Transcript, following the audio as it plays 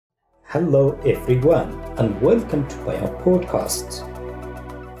Hello everyone and welcome to Payam Podcast.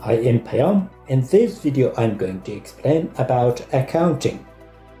 I am Payam. In this video I'm going to explain about accounting.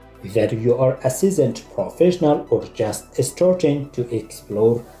 Whether you are a seasoned professional or just starting to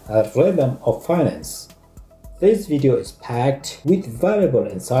explore a realm of finance, this video is packed with valuable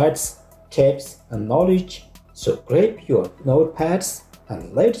insights, tips and knowledge, so grab your notepads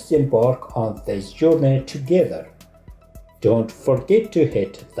and let's embark on this journey together. Don't forget to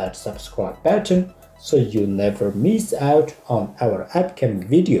hit that subscribe button so you never miss out on our upcoming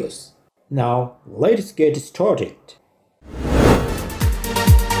videos. Now let's get started.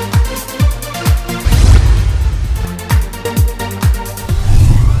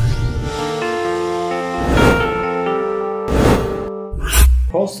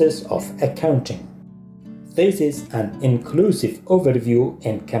 Process of accounting. This is an inclusive overview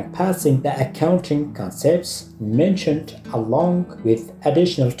encompassing the accounting concepts mentioned along with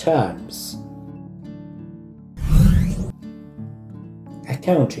additional terms.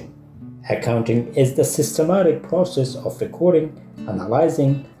 Accounting. Accounting is the systematic process of recording,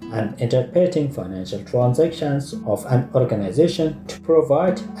 analyzing, and interpreting financial transactions of an organization to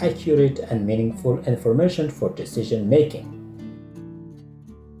provide accurate and meaningful information for decision making.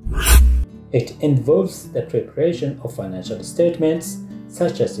 It involves the preparation of financial statements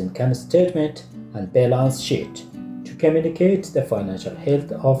such as income statement and balance sheet to communicate the financial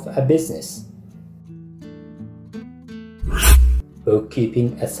health of a business.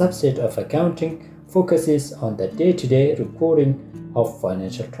 Bookkeeping, a subset of accounting, focuses on the day-to-day recording of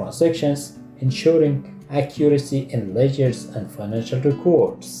financial transactions, ensuring accuracy in ledgers and financial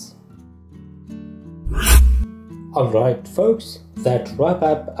records. Alright folks, that wraps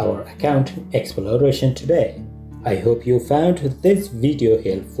up our accounting exploration today. I hope you found this video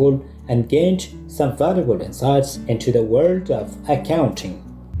helpful and gained some valuable insights into the world of accounting.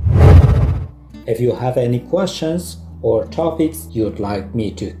 If you have any questions or topics you'd like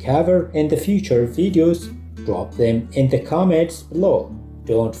me to cover in the future videos, drop them in the comments below.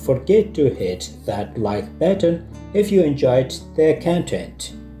 Don't forget to hit that like button if you enjoyed the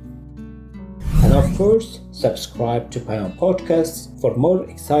content. And of course, subscribe to Payam Podcasts for more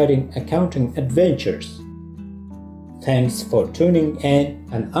exciting accounting adventures. Thanks for tuning in,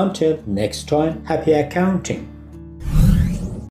 and until next time, happy accounting!